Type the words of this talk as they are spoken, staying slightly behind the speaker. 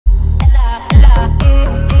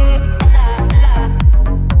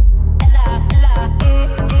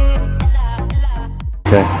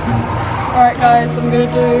Alright guys, I'm going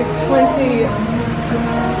to do 20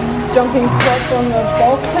 jumping squats on the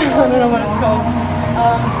box. I don't know what it's called.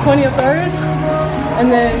 20 of those,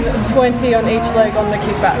 and then 20 on each leg on the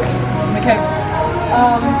kickbacks, on the cables.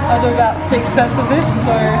 I'll do about 6 sets of this,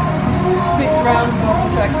 so 6 rounds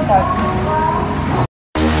of 2 exercises.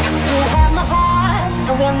 You have my heart,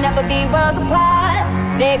 and we'll never be worlds apart.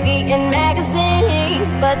 Maybe in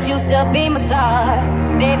magazines, but you'll still be my star.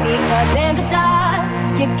 Baby, 'cause in the dark,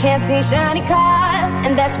 you can't see shiny cars,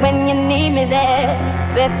 and that's when you need me there.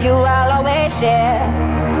 With you I'll always share.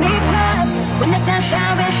 Because when the sun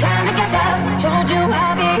shines, we shine together. Told you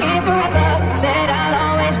I'll be here forever. Said I'll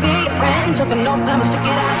always be your friend. Took an oath, I'ma stick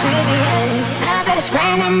it out to the end. Now that it's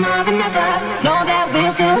raining more than ever, know that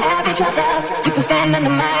we'll still have each other. You can stand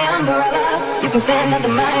under my umbrella. You can stand under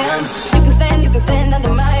my you can stand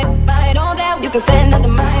under my know that you can stand under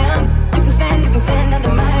my you can stand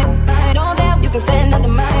under my know that you can stand under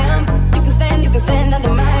my you can stand under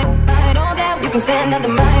my know that you can stand under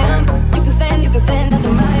my you can stand under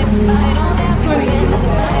my know that you can stand under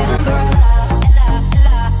my umbrella.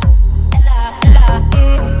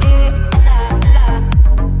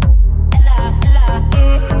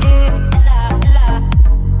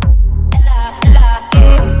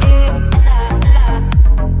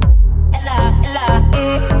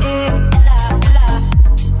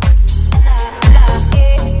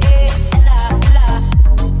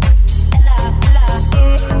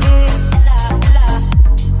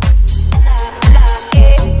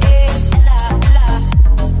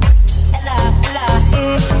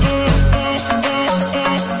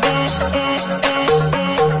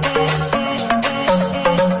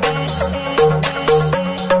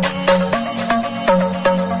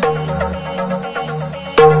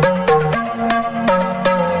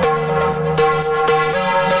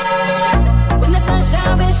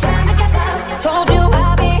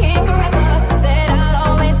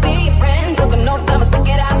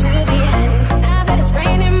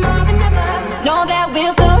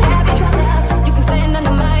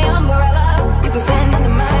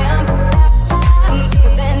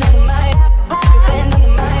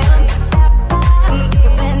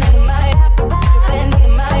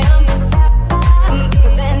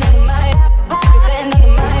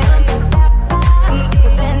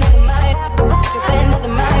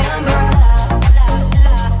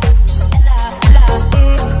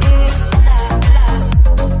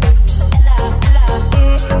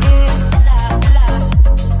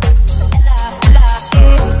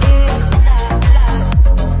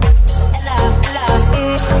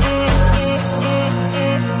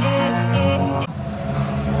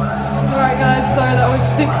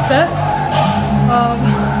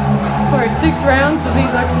 Sorry, 6 rounds of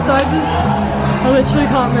these exercises. I literally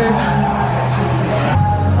can't move.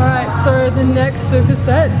 Alright, so the next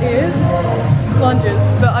superset is lunges,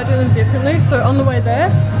 but I do them differently. So on the way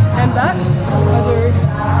there and back, I do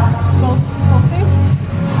pulsing.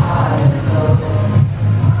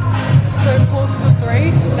 So pulse for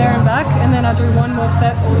 3, there and back, and then I do one more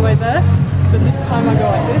set all the way there, but this time I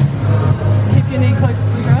go like this. Keep your knee close to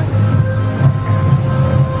the ground.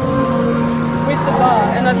 With the bar,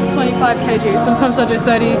 and that's 25 kg. Sometimes I do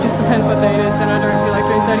 30, just depends what day it is, and I don't feel like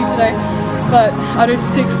doing 30 today. But I do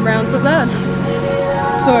 6 rounds of that,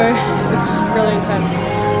 so it's really intense.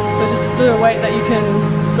 So just do a weight that you can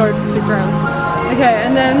go for 6 rounds. Okay,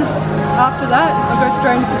 and then after that, I go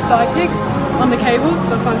straight into side kicks on the cables.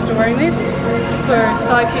 That's why I'm still wearing these. So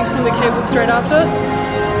side kicks on the cables straight after,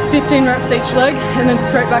 15 reps each leg, and then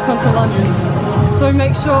straight back onto lunges. So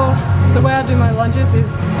make sure the way I do my lunges is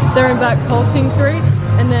there and back pulsing 3,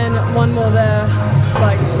 and then one more there,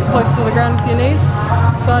 like close to the ground with your knees.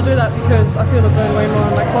 So I do that because I feel the burn way more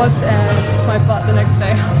on my quads and my butt the next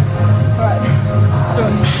day. Alright, let's do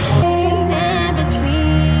it.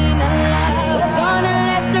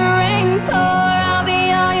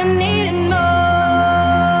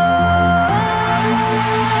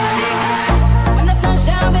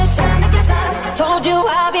 Told you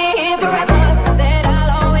I'll be here forever. Said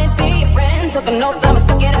I'll always be your friend. Took an oath, I'ma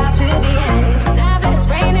stick it out to the end. Now that it's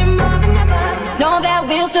raining more than ever, know that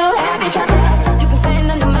we'll still have each other. You can stand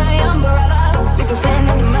under my umbrella. You can stand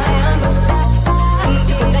under my umbrella.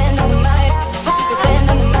 You can stand under my. You can stand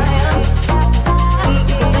under my umbrella.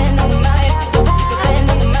 You can stand under my. You can stand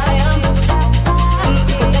under my umbrella.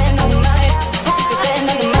 You can stand under my. You can stand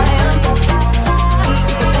under my umbrella.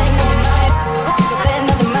 You can stand under my. You can stand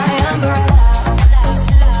under my umbrella.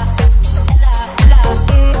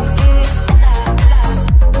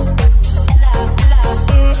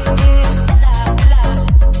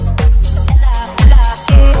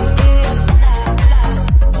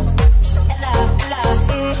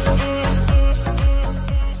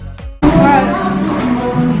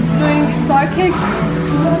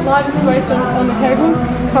 hardest waist on the kegels.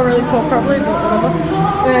 Can't really talk properly, but whatever.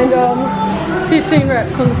 And 15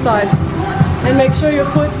 reps on the side. And make sure your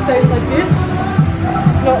foot stays like this,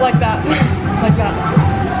 not like that, like that.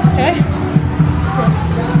 Okay?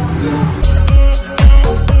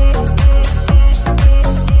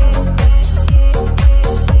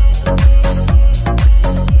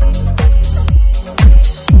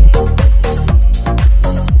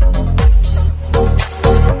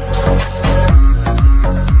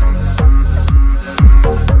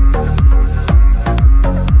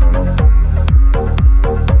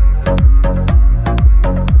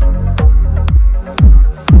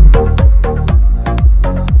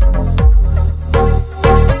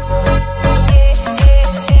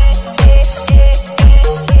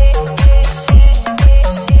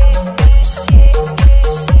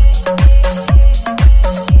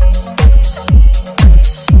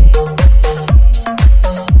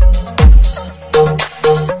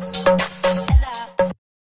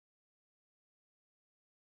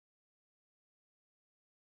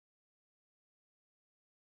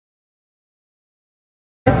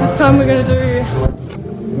 This time we're going to do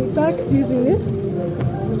kickbacks using this,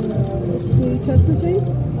 the chest machine.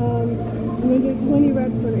 I'm going to do 20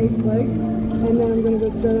 reps on each leg, and then I'm going to go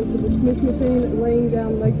straight onto the Smith machine, laying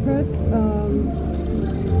down leg press,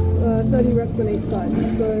 30 reps on each side.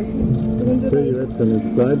 So we're going to do 30 reps on each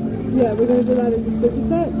side? Yeah, we're going to do that as a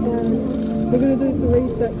superset, and we're going to do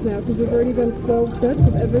 3 sets now, because we've already done 12 sets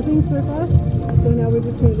of everything so far, so now we're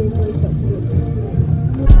just going to do 3 sets of it.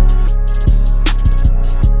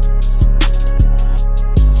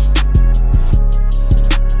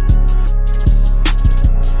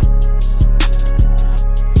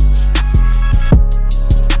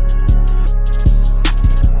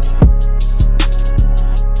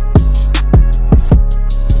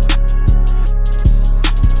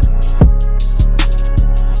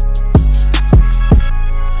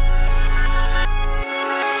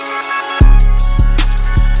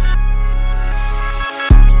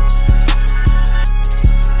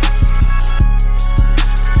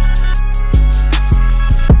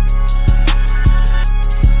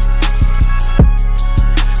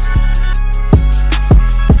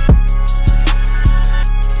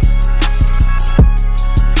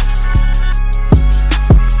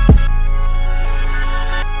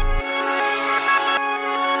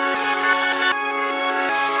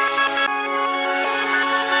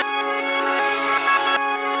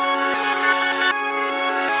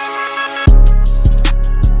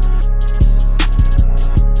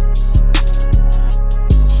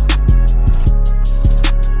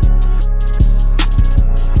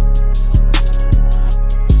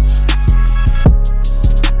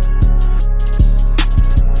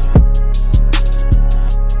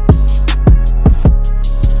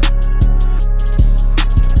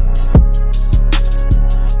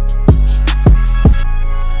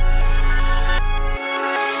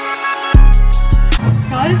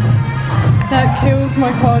 That kills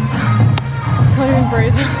my quads. I can't even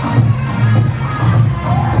breathe.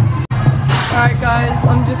 Alright guys,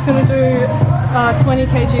 I'm just going to do 20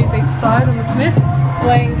 kgs each side on the Smith,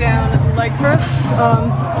 laying down leg press.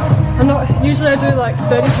 Usually I do like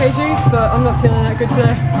 30 kgs, but I'm not feeling that good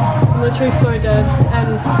today. I'm literally so dead,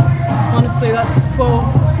 and honestly that's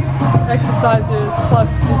 12 exercises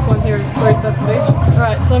plus this one here is 3 sets of each.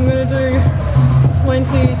 Alright, so I'm going to do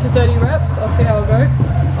 20 to 30 reps, I'll see how I go.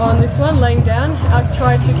 On this one, laying down, I've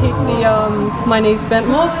tried to keep the my knees bent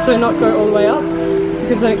more, so not go all the way up,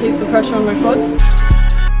 because then it keeps the pressure on my quads.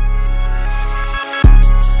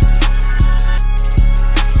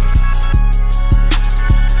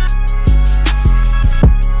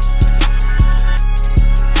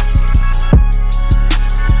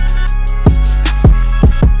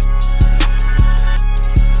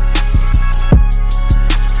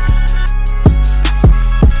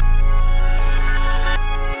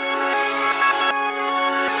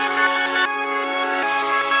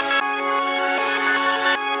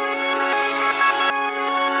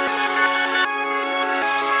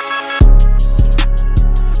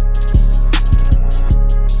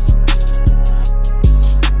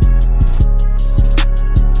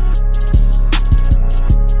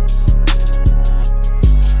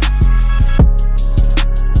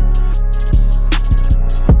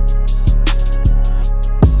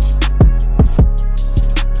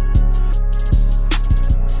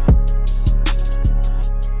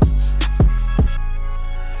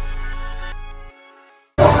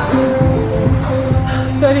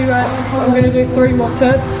 I'm going to do 3 more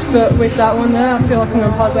sets, but with that one there, I feel like I'm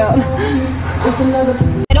going to pass out. It's another.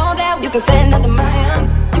 Know that you can stand under my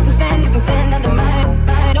hand. You can stand under my hand.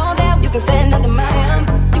 Know that you can stand under my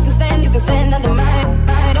hand. You can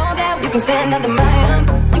can stand under my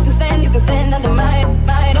umbrella. You can stand under my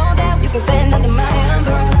know that you can stand under my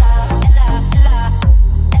umbrella.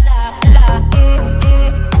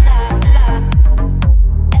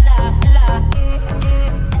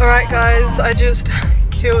 Alright guys, I just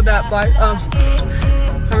killed that bike. I'm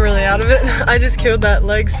really out of it. I just killed that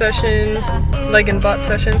leg and butt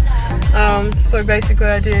session. So basically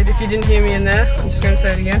I did, if you didn't hear me in there, I'm just going to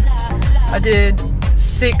say it again. I did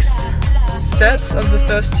 6 sets of the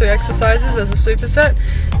first 2 exercises as a superset.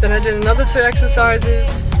 Then I did another 2 exercises,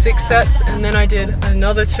 6 sets, and then I did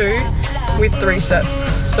another 2 with 3 sets.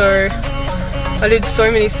 So I did so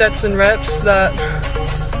many sets and reps that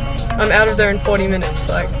I'm out of there in 40 minutes.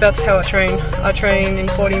 Like, that's how I train. I train in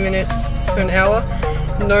 40 minutes to an hour.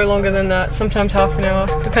 No longer than that, sometimes half an hour.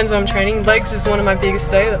 Depends on I'm training. Legs is one of my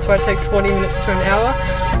biggest days, that's why it takes 40 minutes to an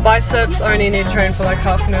hour. Biceps, I only need to train for like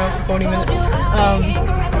half an hour to 40 minutes.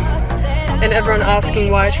 And everyone asking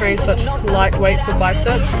why I train such lightweight for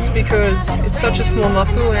biceps, it's because it's such a small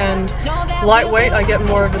muscle, and lightweight I get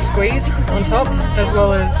more of a squeeze on top as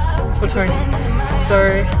well as for toning.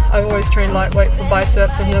 So I've always trained lightweight for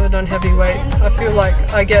biceps. I've never done heavyweight. I feel like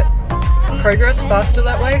I get progress faster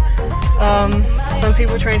that way. Some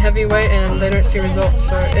people train heavyweight and they don't see results,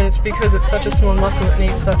 and it's because it's such a small muscle, it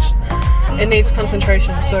needs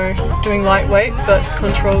concentration. So doing lightweight but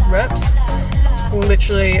controlled reps will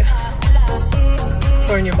literally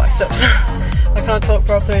tone your biceps. I can't talk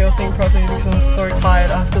properly or think properly because I'm so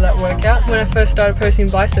tired after that workout. When I first started posting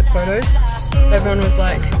bicep photos, everyone was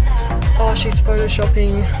like, oh, she's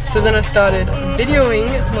photoshopping. So then I started videoing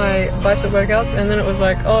my bicep workouts, and then it was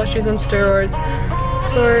like, oh, she's on steroids.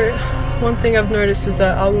 So one thing I've noticed is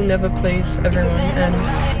that I will never please everyone,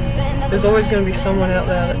 and there's always going to be someone out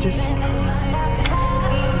there that just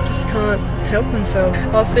can't help themselves.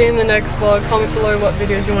 I'll see you in the next vlog. Comment below what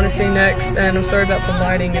videos you want to see next, and I'm sorry about the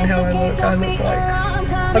lighting and how I look. I look like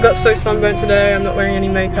I got so sunburnt today. I'm not wearing any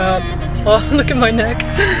makeup. Oh, look at my neck.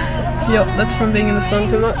 Yep, that's from being in the sun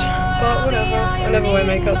too much. But whatever, I never wear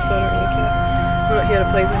makeup, so I don't really care. I'm not here to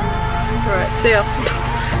please anyone. Alright, see ya.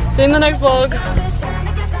 See you in the next vlog.